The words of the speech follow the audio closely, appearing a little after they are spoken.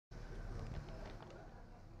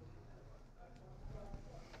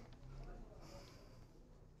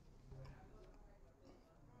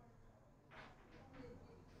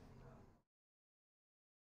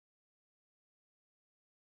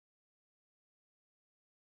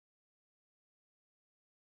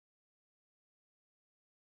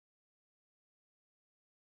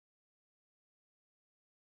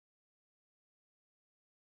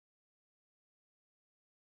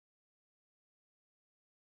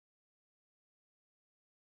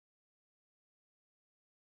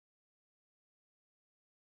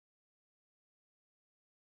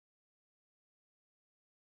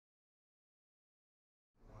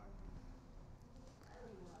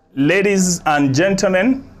Ladies and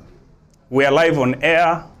gentlemen, we are live on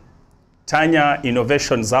air, Tanya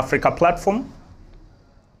Innovations Africa platform.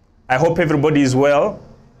 I hope everybody is well.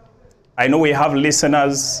 I know we have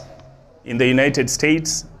listeners in the United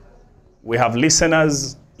States. We have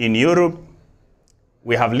listeners in Europe.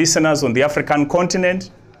 We have listeners on the African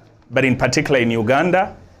continent, but in particular in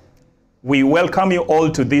Uganda. We welcome you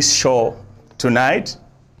all to this show tonight.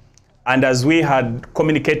 And as we had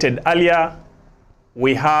communicated earlier,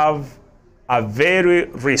 we have a very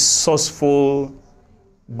resourceful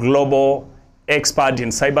global expert in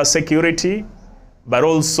cybersecurity, but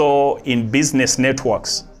also in business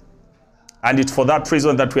networks. And it's for that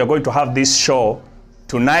reason that we are going to have this show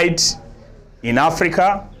tonight in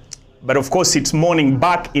Africa, but of course it's morning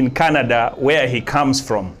back in Canada where he comes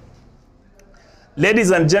from.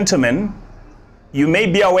 Ladies and gentlemen, you may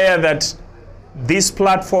be aware that this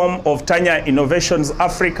platform of Tanya Innovations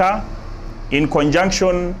Africa, in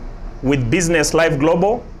conjunction with Business Live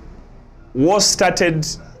Global, was started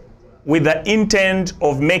with the intent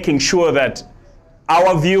of making sure that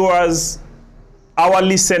our viewers, our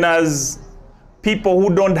listeners, people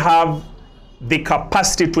who don't have the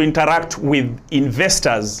capacity to interact with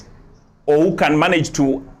investors or who can manage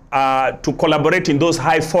to collaborate in those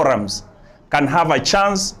high forums can have a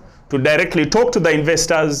chance to directly talk to the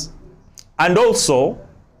investors and also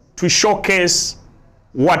to showcase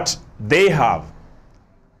what they have.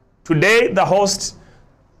 Today, the host,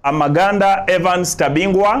 Amaganda Evans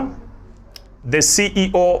Tabingwa, the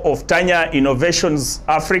CEO of Tanya Innovations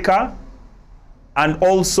Africa, and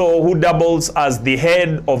also who doubles as the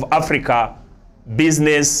head of Africa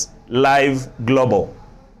Business Live Global.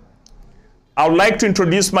 I would like to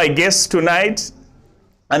introduce my guest tonight,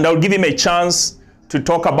 and I'll give him a chance to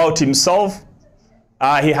talk about himself.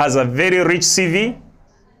 He has a very rich CV.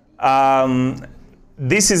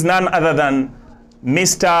 This is none other than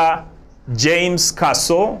Mr. James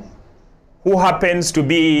Kasso, who happens to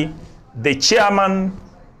be the chairman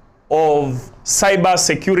of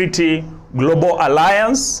Cybersecurity Global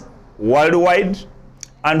Alliance worldwide,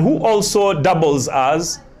 and who also doubles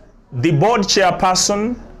as the board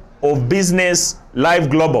chairperson of Business Live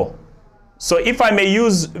Global. So if I may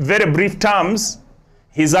use very brief terms,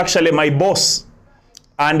 he's actually my boss,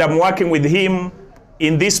 and I'm working with him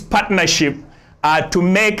in this partnership to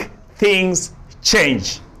make things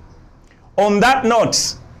change. On that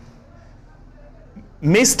note,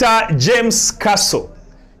 Mr. James Kasso,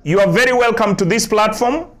 you are very welcome to this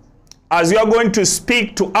platform as you are going to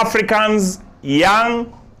speak to Africans,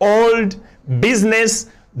 young, old, business,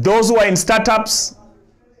 those who are in startups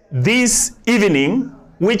this evening,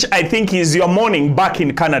 which I think is your morning back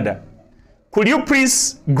in Canada. Could you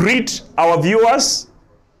please greet our viewers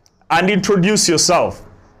and introduce yourself?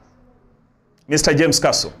 Mr. James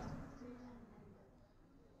Kasso.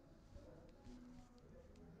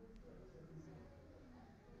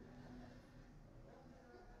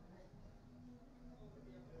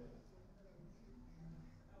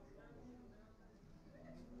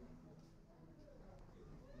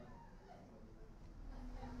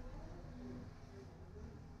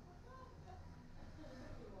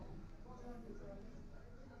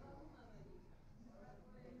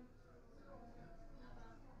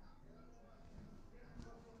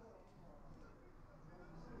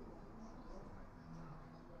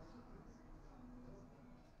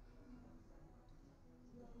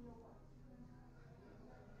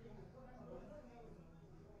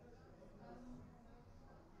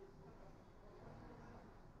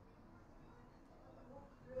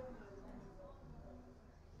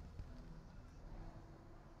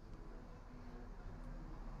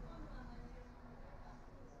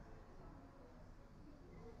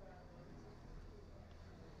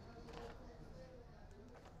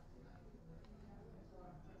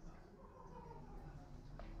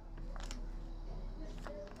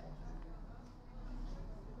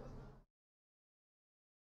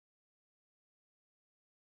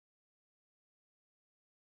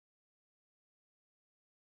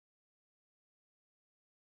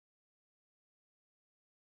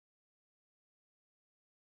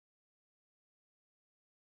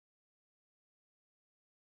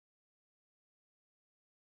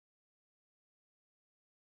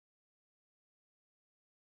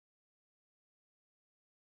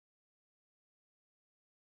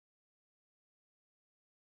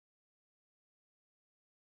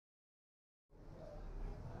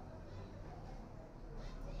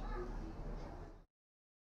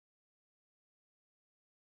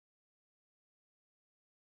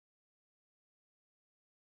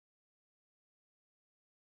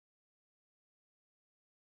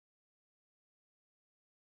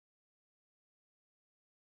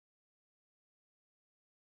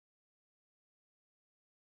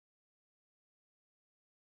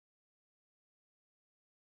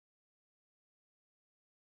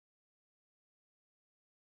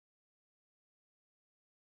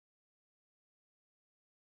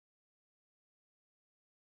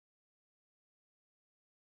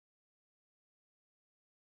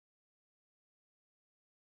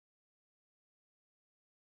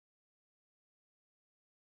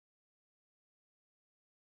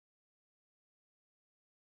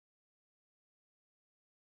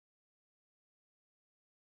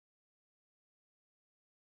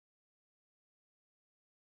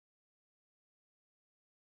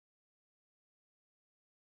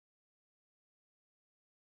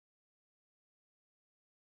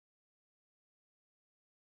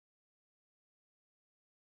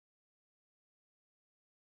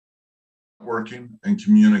 networking and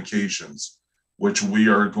communications, which we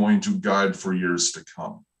are going to guide for years to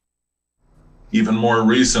come. Even more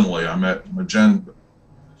recently, I met Maganda,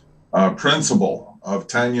 principal of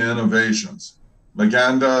Tanya Innovations.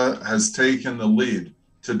 Maganda has taken the lead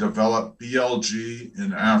to develop BLG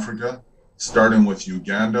in Africa, starting with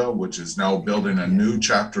Uganda, which is now building a new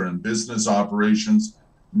chapter in business operations,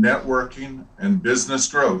 networking, and business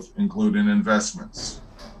growth, including investments.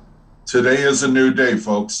 Today is a new day,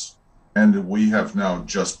 folks, and we have now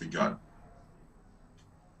just begun.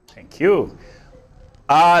 Thank you.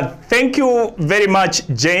 Thank you very much,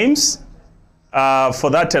 James, for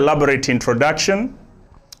that elaborate introduction.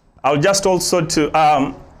 I would just also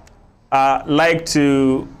like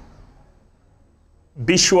to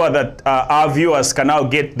be sure that our viewers can now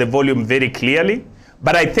get the volume very clearly.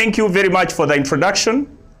 But I thank you very much for the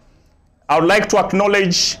introduction. I would like to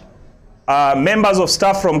acknowledge members of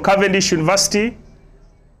staff from Cavendish University,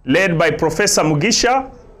 led by Professor Mugisha,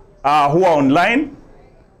 who are online.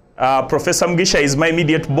 Professor Mugisha is my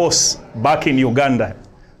immediate boss back in Uganda.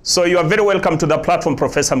 So you are very welcome to the platform,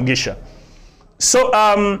 Professor Mugisha. So,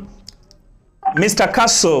 Mr.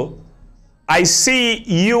 Kasso, I see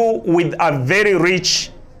you with a very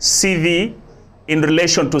rich CV in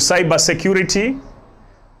relation to cybersecurity,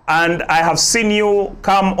 and I have seen you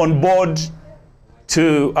come on board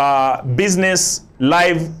to Business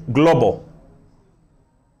Live Global.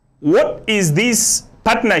 What is this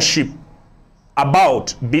partnership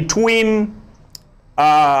about between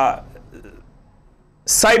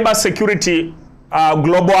Cybersecurity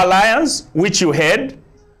Global Alliance, which you head,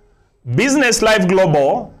 Business Live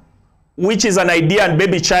Global, which is an idea and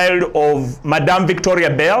baby child of Madame Victoria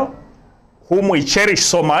Bell, whom we cherish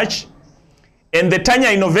so much, and the Tanya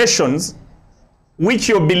Innovations, which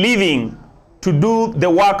you're believing to do the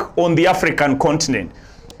work on the African continent.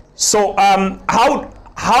 So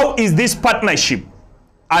how is this partnership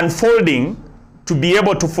unfolding to be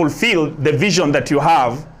able to fulfill the vision that you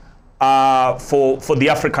have for the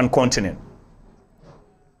African continent?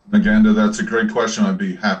 Maganda, that's a great question. I'd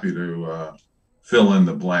be happy to fill in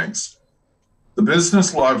the blanks. The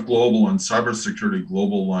Business Live Global and Cybersecurity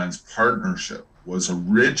Global Alliance partnership was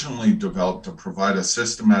originally developed to provide a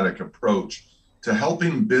systematic approach to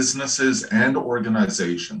helping businesses and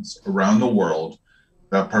organizations around the world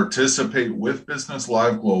that participate with Business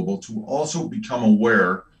Live Global to also become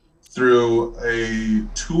aware through a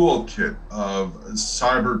toolkit of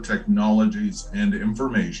cyber technologies and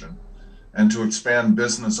information, and to expand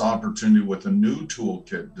business opportunity with a new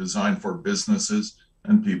toolkit designed for businesses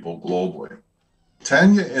and people globally.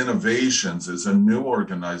 Tanya Innovations is a new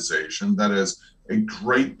organization that has a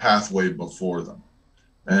great pathway before them.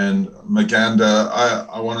 And Maganda,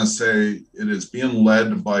 I want to say it is being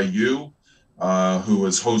led by you, who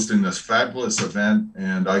is hosting this fabulous event,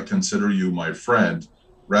 and I consider you my friend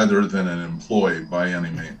rather than an employee by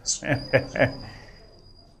any means.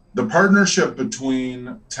 The partnership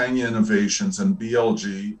between Tanya Innovations and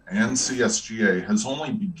BLG and CSGA has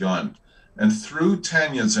only begun. And through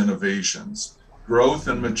Tanya's innovations, growth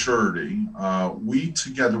and maturity, we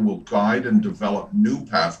together will guide and develop new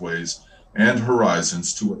pathways and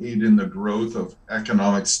horizons to aid in the growth of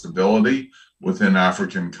economic stability within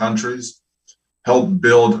African countries, help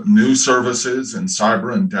build new services in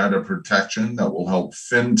cyber and data protection that will help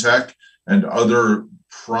fintech and other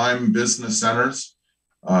prime business centers,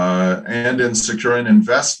 and in securing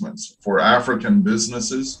investments for African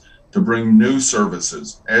businesses to bring new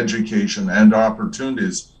services, education, and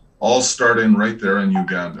opportunities, all starting right there in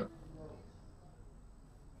Uganda.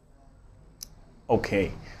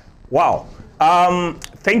 Okay. Wow.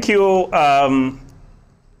 Thank you,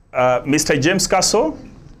 Mr. James Kasso,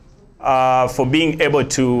 for being able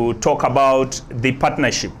to talk about the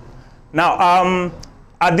partnership. Now,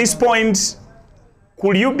 at this point,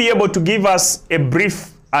 could you be able to give us a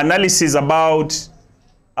brief analysis about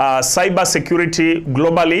cybersecurity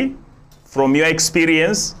globally from your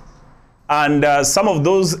experience, and some of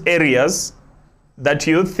those areas that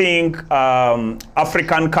you think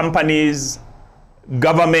African companies,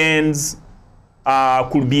 governments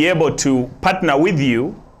could be able to partner with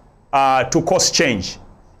you to cause change?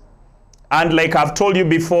 And like I've told you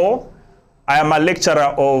before, I am a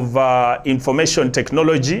lecturer of information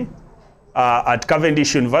technology at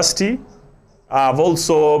Cavendish University. I've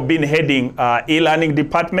also been heading e-learning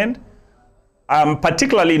department. I'm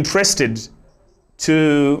particularly interested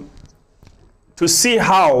to see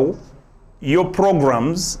how your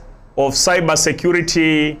programs of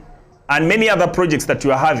cybersecurity and many other projects that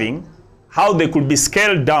you are having, how they could be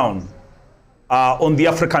scaled down on the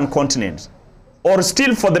African continent, or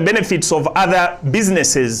still for the benefits of other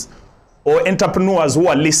businesses or entrepreneurs who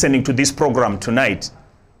are listening to this program tonight?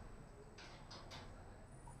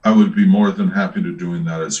 I would be more than happy to doing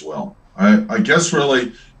that as well. I guess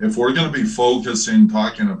really, if we're going to be focusing,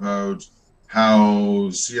 talking about how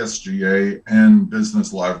CSGA and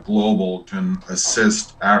Business Live Global can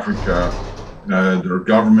assist Africa, their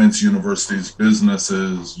governments, universities,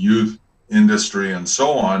 businesses, youth, industry, and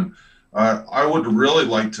so on, I would really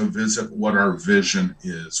like to visit what our vision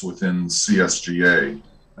is within CSGA,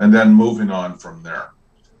 and then moving on from there.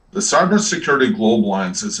 The Cybersecurity Global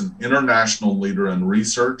Alliance is an international leader in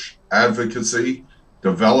research, advocacy,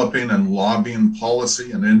 developing and lobbying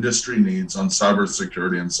policy and industry needs on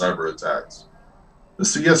cybersecurity and cyber attacks. The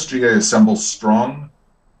CSGA assembles strong,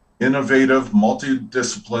 innovative,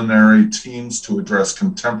 multidisciplinary teams to address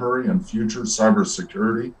contemporary and future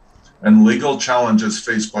cybersecurity and legal challenges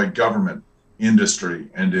faced by government, industry,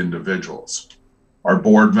 and individuals. Our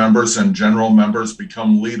board members and general members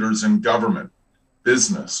become leaders in government,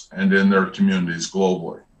 business, and in their communities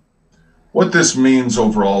globally. What this means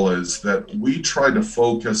overall is that we try to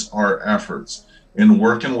focus our efforts in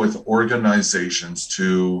working with organizations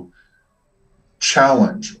to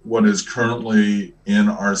challenge what is currently in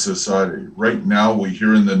our society. Right now, we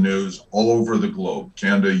hear in the news all over the globe,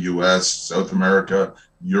 Canada, US, South America,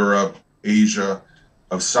 Europe, Asia,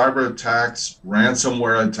 of cyber attacks,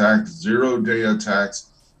 ransomware attacks, zero-day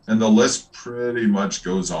attacks, and the list pretty much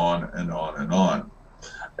goes on and on and on.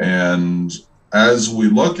 And as we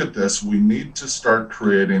look at this, we need to start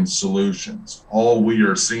creating solutions. All we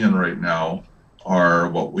are seeing right now are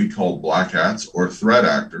what we call black hats or threat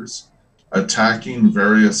actors attacking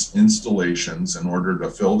various installations in order to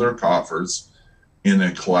fill their coffers in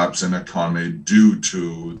a collapsing economy due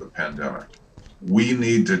to the pandemic. We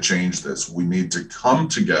need to change this. We need to come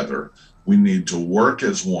together. We need to work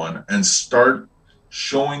as one and start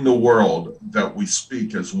showing the world that we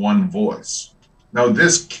speak as one voice. Now,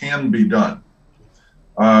 this can be done.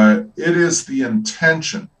 It is the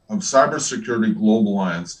intention of Cybersecurity Global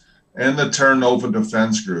Alliance and the Terra Nova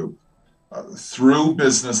Defense Group through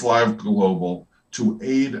Business Live Global to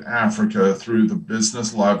aid Africa through the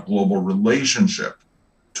Business Live Global relationship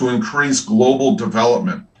to increase global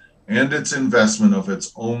development and its investment of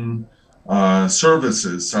its own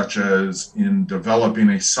services, such as in developing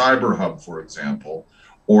a cyber hub, for example,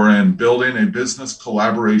 or in building a business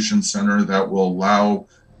collaboration center that will allow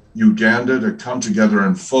Uganda to come together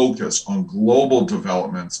and focus on global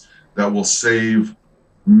developments that will save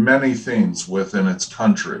many things within its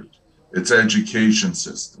country, its education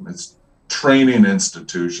system, its training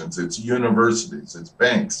institutions, its universities, its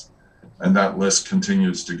banks, and that list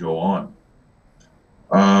continues to go on.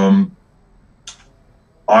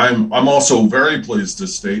 I'm also very pleased to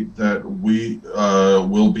state that we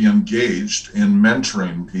will be engaged in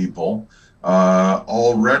mentoring people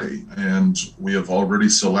already, and we have already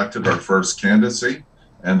selected our first candidacy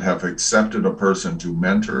and have accepted a person to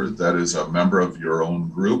mentor that is a member of your own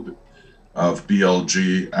group of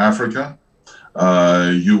BLG Africa.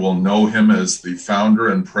 You will know him as the founder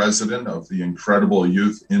and president of the Incredible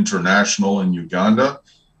Youth International in Uganda.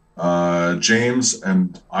 James,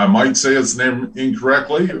 and I might say his name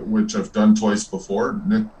incorrectly, which I've done twice before,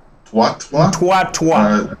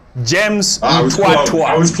 Twatwa. James Twatwa.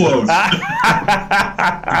 I was close.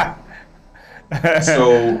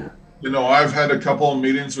 So, I've had a couple of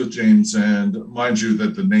meetings with James, and mind you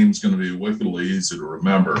that the name's going to be wickedly easy to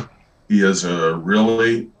remember. He is a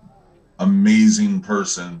really amazing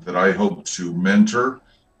person that I hope to mentor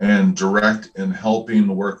and direct in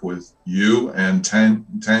helping work with you and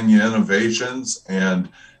Tanya Innovations and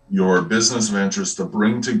your business ventures to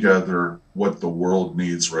bring together what the world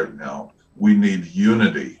needs right now. We need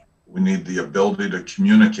unity. We need the ability to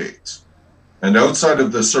communicate. And outside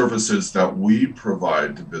of the services that we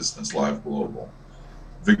provide to Business Live Global,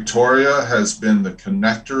 Victoria has been the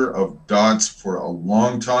connector of dots for a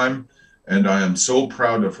long time, and I am so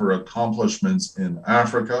proud of her accomplishments in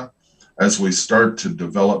Africa as we start to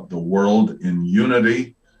develop the world in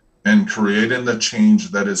unity and creating the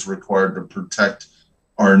change that is required to protect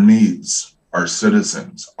our needs, our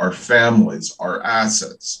citizens, our families, our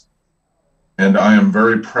assets. And I am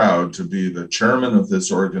very proud to be the chairman of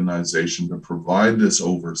this organization to provide this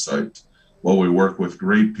oversight while we work with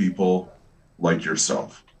great people like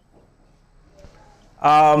yourself.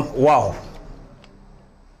 Wow.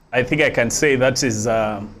 I think I can say that is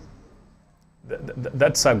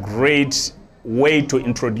that's a great way to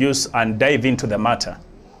introduce and dive into the matter.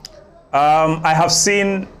 I have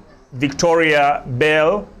seen Victoria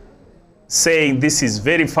Bell saying this is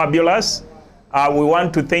very fabulous. We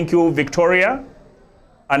want to thank you, Victoria,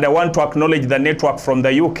 and I want to acknowledge the network from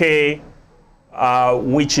the UK,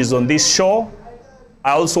 which is on this show.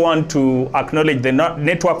 I also want to acknowledge the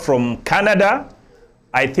network from Canada,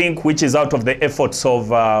 I think, which is out of the efforts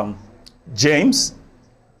of James,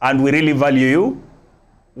 and we really value you.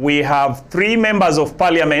 We have 3 members of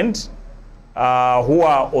parliament who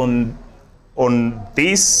are on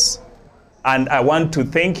this, and I want to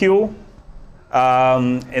thank you.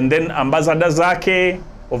 And then Ambassador Zake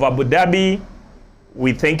of Abu Dhabi,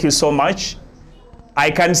 we thank you so much. I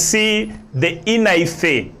can see the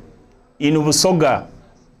Inaife in Ubusoga.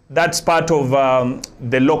 That's part of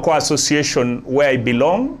the local association where I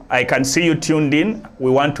belong. I can see you tuned in. We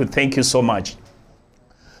want to thank you so much.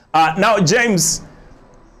 Now, James,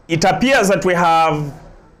 it appears that we have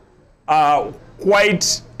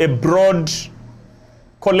quite a broad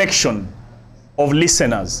collection of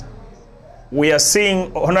listeners. We are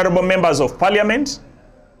seeing honorable members of parliament.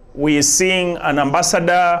 We are seeing an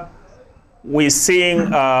ambassador. We're seeing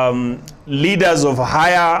leaders of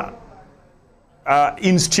higher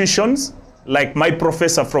institutions, like my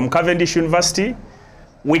professor from Cavendish University.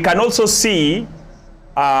 We can also see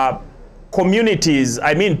communities,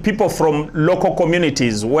 I mean people from local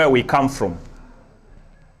communities where we come from.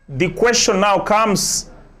 The question now comes,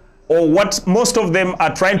 or what most of them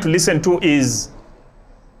are trying to listen to is,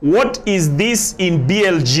 what is this in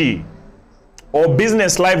BLG or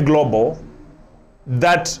Business Live Global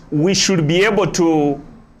that we should be able to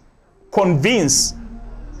convince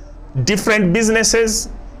different businesses,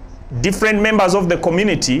 different members of the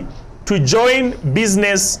community to join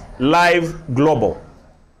Business Live Global?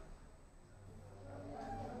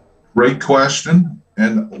 Great question.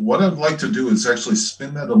 And what I'd like to do is actually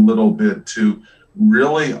spin that a little bit to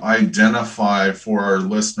really identify for our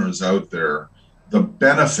listeners out there the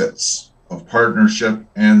benefits of partnership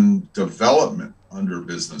and development under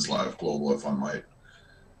Business Live Global, if I might.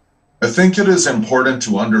 I think it is important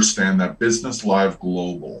to understand that Business Live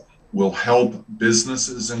Global will help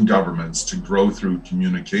businesses and governments to grow through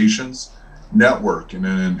communications, networking,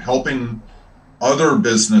 and helping other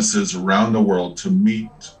businesses around the world to meet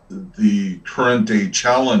the current day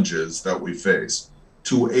challenges that we face,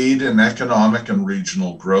 to aid in economic and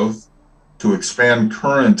regional growth, to expand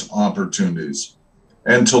current opportunities,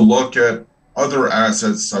 and to look at other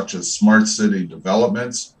assets such as smart city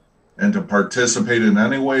developments, and to participate in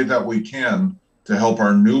any way that we can to help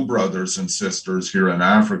our new brothers and sisters here in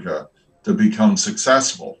Africa to become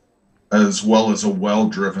successful, as well as a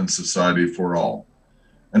well-driven society for all.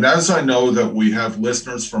 And as I know that we have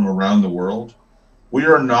listeners from around the world, we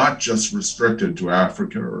are not just restricted to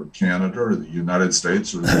Africa or Canada or the United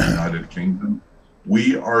States or the United Kingdom.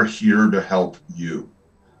 We are here to help you.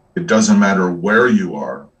 It doesn't matter where you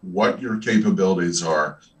are, what your capabilities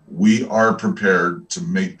are, we are prepared to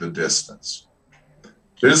make the distance.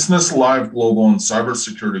 Business Live Global and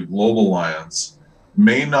Cybersecurity Global Alliance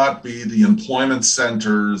may not be the employment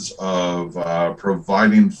centers of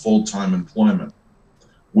providing full-time employment.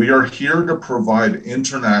 We are here to provide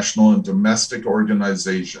international and domestic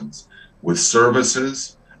organizations with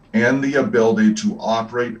services and the ability to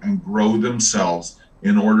operate and grow themselves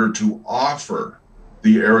in order to offer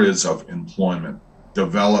the areas of employment,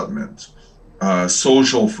 development,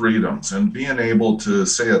 social freedoms, and being able to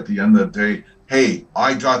say at the end of the day, hey,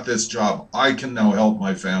 I got this job, I can now help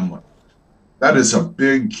my family. That is a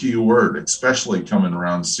big key word, especially coming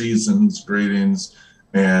around seasons, greetings,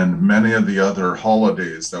 and many of the other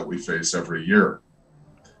holidays that we face every year.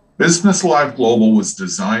 Business Live Global was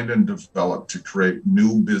designed and developed to create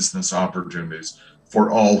new business opportunities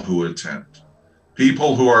for all who attend.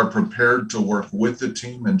 People who are prepared to work with the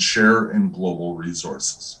team and share in global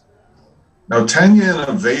resources. Now, Tanya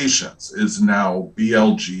Innovations is now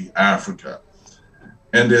BLG Africa,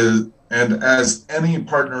 and as any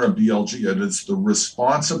partner of BLG, it is the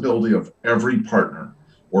responsibility of every partner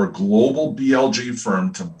or global BLG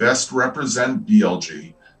firm to best represent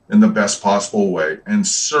BLG in the best possible way and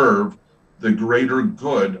serve the greater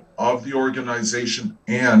good of the organization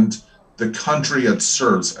and the country it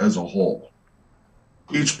serves as a whole.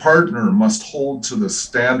 Each partner must hold to the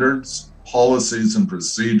standards, policies, and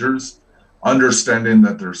procedures, understanding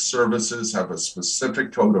that their services have a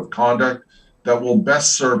specific code of conduct that will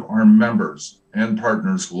best serve our members and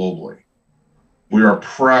partners globally. We are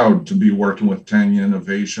proud to be working with Tanya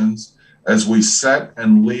Innovations as we set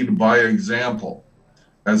and lead by example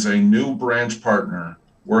as a new branch partner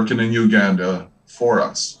working in Uganda for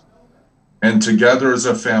us. And together as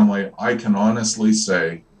a family, I can honestly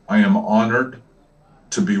say I am honored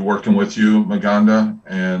to be working with you, Maganda,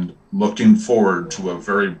 and looking forward to a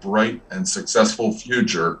very bright and successful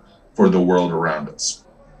future for the world around us.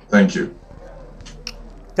 Thank you.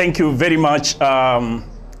 Thank you very much,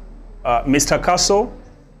 Mr. Castle,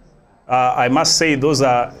 I must say those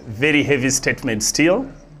are very heavy statements still.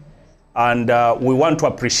 And we want to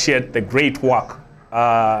appreciate the great work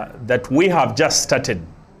that we have just started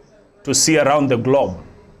to see around the globe.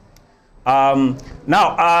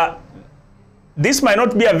 Now, this might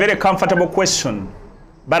not be a very comfortable question,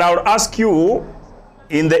 but I would ask you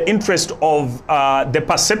in the interest of the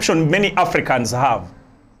perception many Africans have.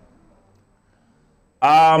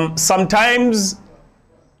 Sometimes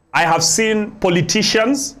I have seen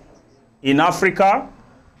politicians in Africa,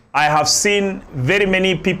 I have seen very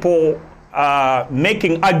many people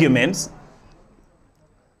making arguments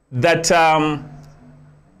that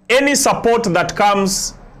any support that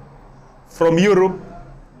comes from Europe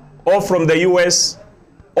or from the US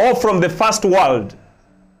or from the first world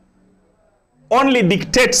only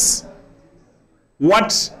dictates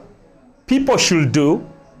what people should do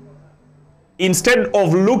instead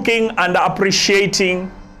of looking and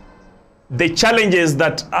appreciating the challenges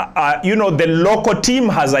that the local team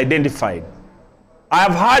has identified. I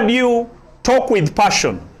have heard you talk with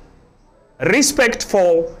passion, respect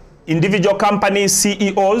for individual companies,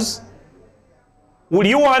 CEOs. Would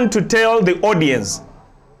you want to tell the audience,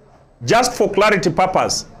 just for clarity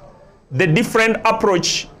purpose, the different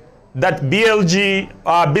approach that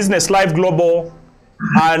BLG, Business Live Global,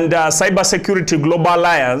 and Cybersecurity Global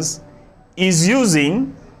Alliance is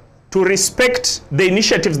using to respect the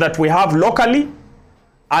initiatives that we have locally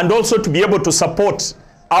and also to be able to support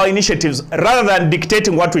our initiatives rather than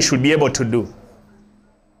dictating what we should be able to do?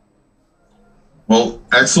 Well,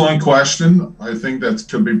 excellent question. I think that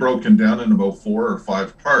could be broken down in about 4 or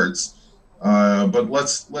 5 parts. But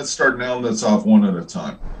let's start now this off one at a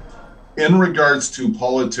time. In regards to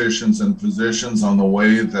politicians and positions on the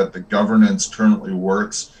way that the governance currently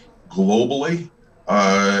works globally,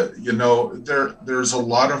 there's a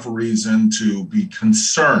lot of reason to be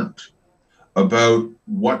concerned about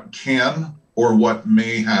what can or what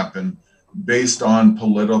may happen based on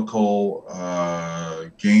political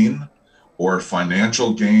gain or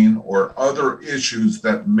financial gain or other issues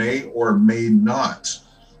that may or may not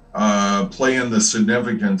play in the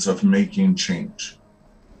significance of making change.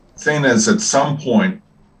 Thing is, at some point,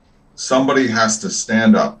 somebody has to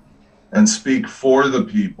stand up and speak for the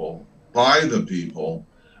people, by the people,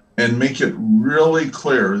 and make it really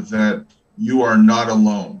clear that you are not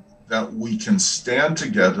alone, that we can stand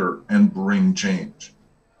together and bring change.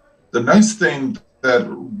 The nice thing that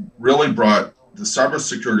really brought the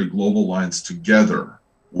Cybersecurity Global Alliance together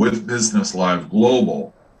with Business Live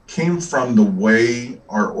Global came from the way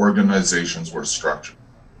our organizations were structured.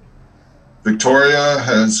 Victoria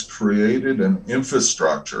has created an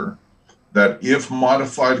infrastructure that, if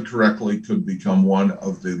modified correctly, could become one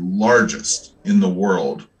of the largest in the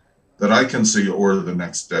world that I can see over the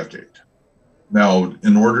next decade. Now,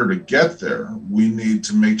 in order to get there, we need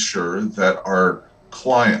to make sure that our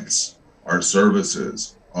clients, our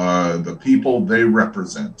services, the people they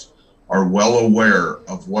represent are well aware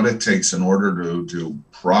of what it takes in order to do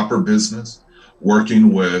proper business,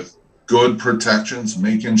 working with good protections,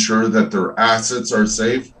 making sure that their assets are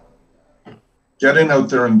safe. Getting out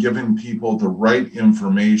there and giving people the right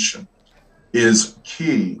information is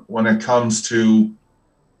key when it comes to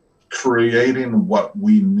creating what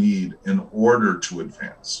we need in order to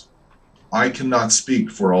advance. I cannot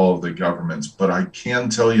speak for all of the governments, but I can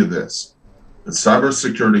tell you this. The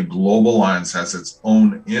Cybersecurity Global Alliance has its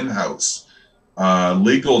own in-house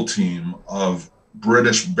legal team of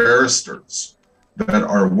British barristers that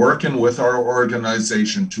are working with our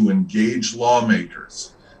organization to engage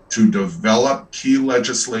lawmakers, to develop key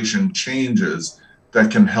legislation changes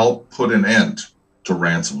that can help put an end to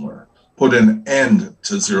ransomware, put an end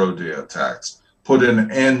to zero-day attacks, put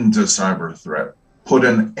an end to cyber threat, put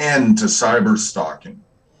an end to cyber stalking,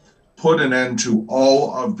 put an end to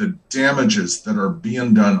all of the damages that are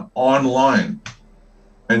being done online.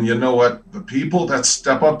 And you know what? The people that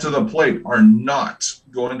step up to the plate are not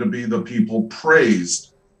going to be the people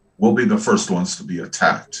praised, will be the first ones to be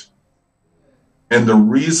attacked. And the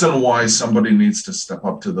reason why somebody needs to step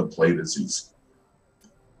up to the plate is easy.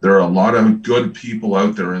 There are a lot of good people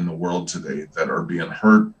out there in the world today that are being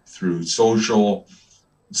hurt through social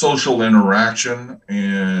interaction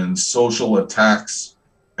and social attacks,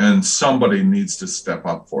 and somebody needs to step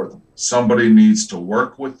up for them. Somebody needs to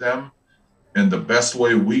work with them. And the best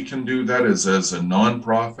way we can do that is as a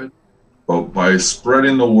nonprofit, but by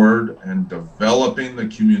spreading the word and developing the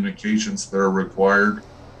communications that are required.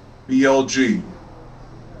 BLG,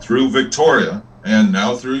 through Victoria, and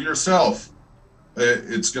now through yourself,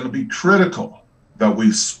 it's going to be critical that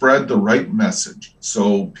we spread the right message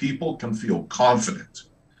so people can feel confident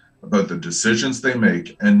about the decisions they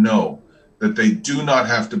make and know that they do not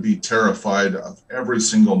have to be terrified of every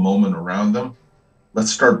single moment around them.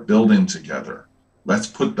 Let's start building together. Let's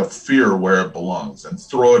put the fear where it belongs and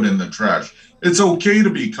throw it in the trash. It's okay to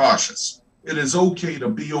be cautious. It is okay to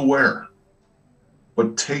be aware.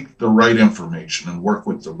 But take the right information and work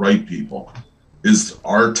with the right people. Is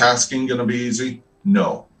our tasking going to be easy?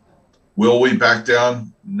 No. Will we back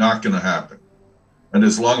down? Not going to happen. And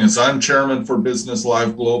as long as I'm chairman for Business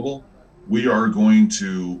Live Global, we are going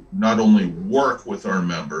to not only work with our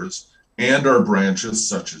members and our branches,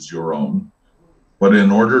 such as your own, but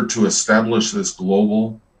in order to establish this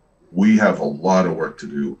global, we have a lot of work to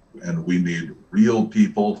do, and we need real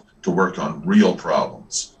people to work on real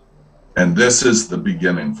problems. And this is the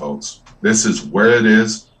beginning, folks. This is where it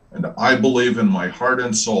is, and I believe in my heart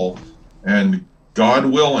and soul, and God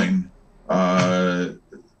willing,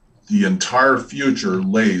 the entire future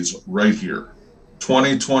lays right here.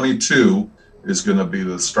 2022 is going to be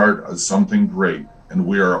the start of something great, and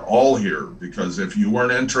we are all here because if you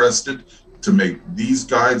weren't interested to make these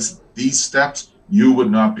guides, these steps, you would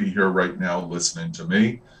not be here right now listening to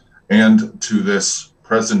me and to this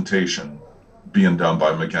presentation being done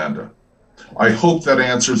by Maganda. I hope that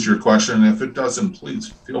answers your question. If it doesn't, please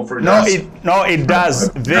feel free to ask. It does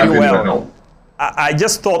very well. I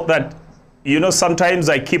just thought that, you know, sometimes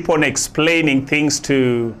I keep on explaining things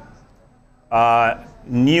to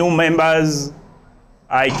new members.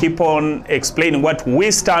 I keep on explaining what we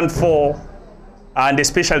stand for, and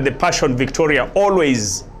especially the Passion Victoria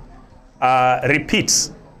always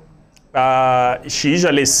repeats. She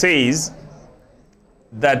usually says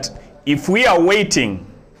that if we are waiting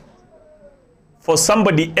for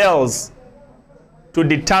somebody else to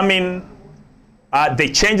determine the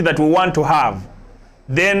change that we want to have,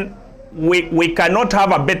 then we cannot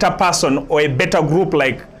have a better person or a better group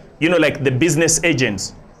like, you know, like the business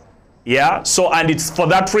agents. Yeah, so, and it's for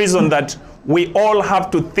that reason that we all have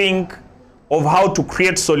to think of how to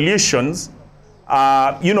create solutions,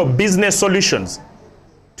 you know, business solutions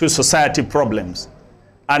to society problems.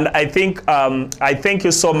 And I think, I thank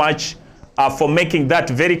you so much for making that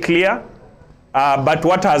very clear. But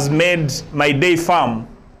what has made my day firm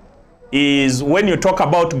is when you talk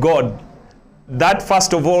about God, that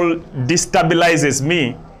first of all destabilizes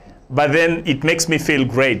me, but then it makes me feel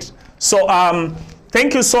great. So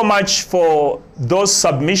thank you so much for those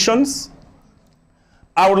submissions.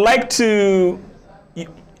 I would like to,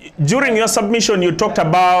 during your submission, you talked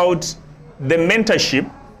about the mentorship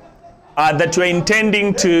that you're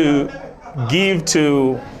intending to give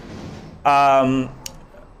to Brian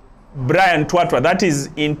Twatwa. That is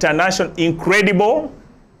international, incredible.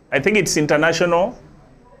 I think it's international.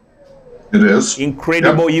 It is.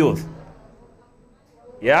 Incredible Youth.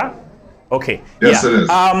 Yeah? Okay. Yes, it is.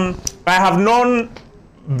 I have known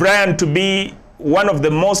Brian to be one of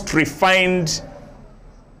the most refined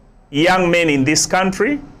young men in this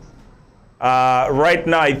country. Right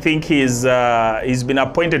now, I think he's been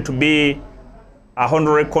appointed to be a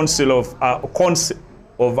honorary consul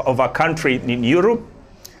of a country in Europe,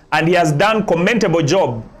 and he has done commendable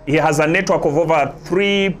job. He has a network of over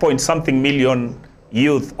 3-point-something million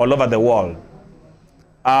youth all over the world.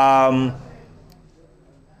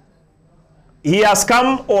 He has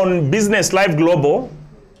come on Business Live Global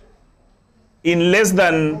in less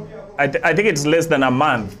than, I think it's less than a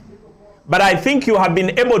month. But I think you have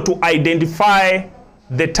been able to identify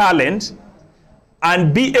the talent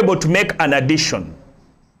and be able to make an addition.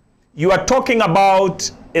 You are talking about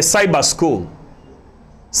a cyber school.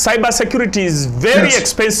 Cybersecurity is very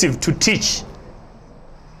expensive to teach.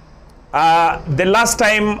 The last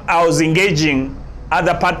time I was engaging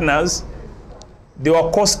other partners, they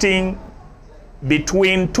were costing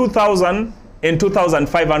between $2,000 and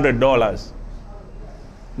 $2,500.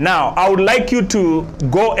 Now, I would like you to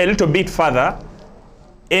go a little bit further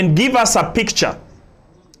and give us a picture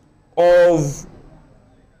of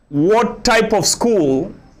what type of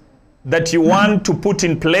school that you want to put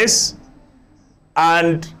in place.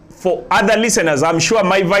 And for other listeners, I'm sure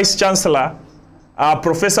my Vice Chancellor,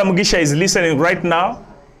 Professor Mugisha, is listening right now.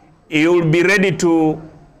 He will be ready to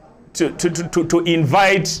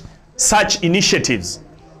invite such initiatives.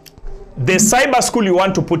 The cyber school you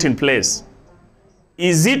want to put in place,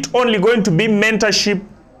 is it only going to be mentorship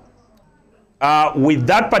with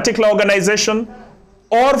that particular organization,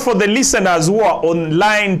 or for the listeners who are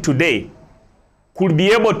online today could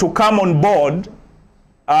be able to come on board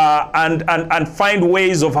and find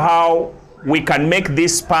ways of how we can make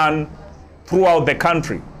this span throughout the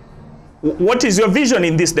country? What is your vision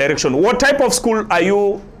in this direction? What type of school are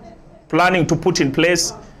you planning to put in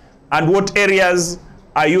place, and what areas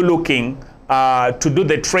are you looking to do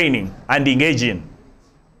the training and engage in?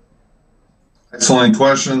 Excellent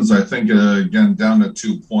questions. I think, again, down to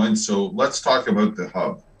 2 points. So let's talk about the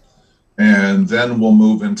hub. And then we'll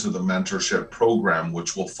move into the mentorship program,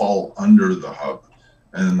 which will fall under the hub.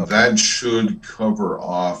 And that should cover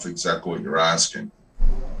off exactly what you're asking.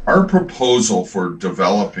 Our proposal for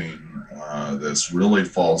developing this really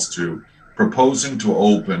falls to proposing to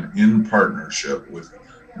open in partnership with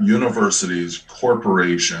universities,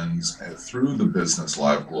 corporations, and through the Business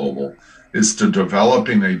Live Global is to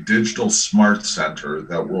developing a digital smart center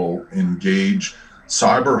that will engage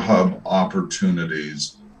cyber hub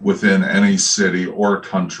opportunities within any city or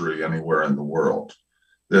country anywhere in the world.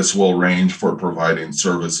 This will range for providing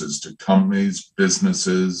services to companies,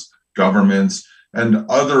 businesses, governments, and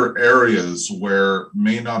other areas where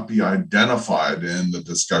may not be identified in the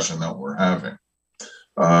discussion that we're having.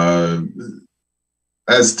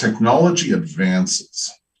 As technology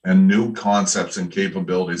advances and new concepts and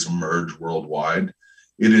capabilities emerge worldwide,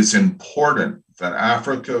 it is important that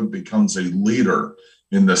Africa becomes a leader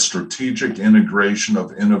in the strategic integration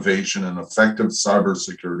of innovation and effective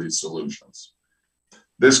cybersecurity solutions.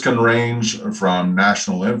 This can range from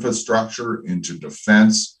national infrastructure into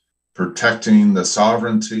defense, protecting the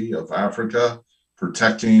sovereignty of Africa,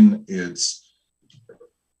 protecting its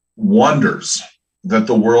wonders that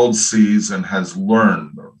the world sees and has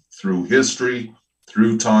learned through history,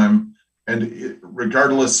 through time, and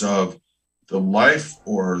regardless of the life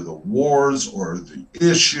or the wars or the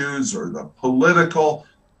issues or the political,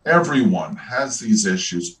 everyone has these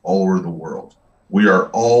issues all over the world. We are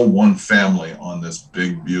all one family on this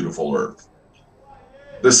big, beautiful earth.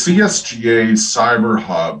 The CSGA Cyber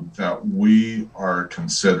Hub that we are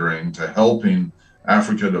considering to helping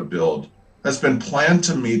Africa to build has been planned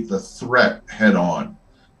to meet the threat head on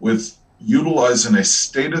with utilizing a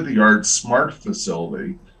state-of-the-art smart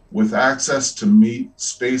facility with access to meet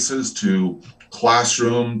spaces to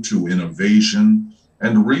classroom, to innovation,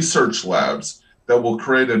 and research labs that will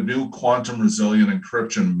create a new quantum resilient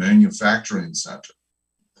encryption manufacturing center.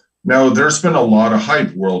 Now, there's been a lot of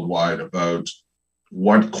hype worldwide about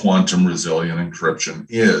what quantum resilient encryption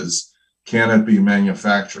is. Can it be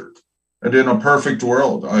manufactured? And in a perfect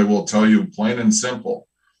world, I will tell you plain and simple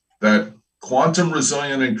that quantum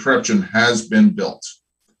resilient encryption has been built.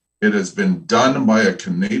 It has been done by a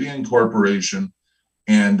Canadian corporation,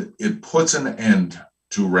 and it puts an end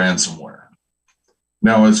to ransomware.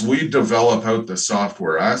 Now, as we develop out the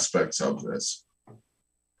software aspects of this,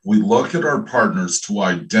 we look at our partners to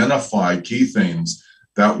identify key things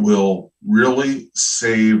that will really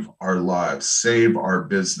save our lives, save our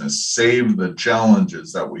business, save the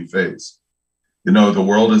challenges that we face. You know, the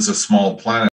world is a small planet.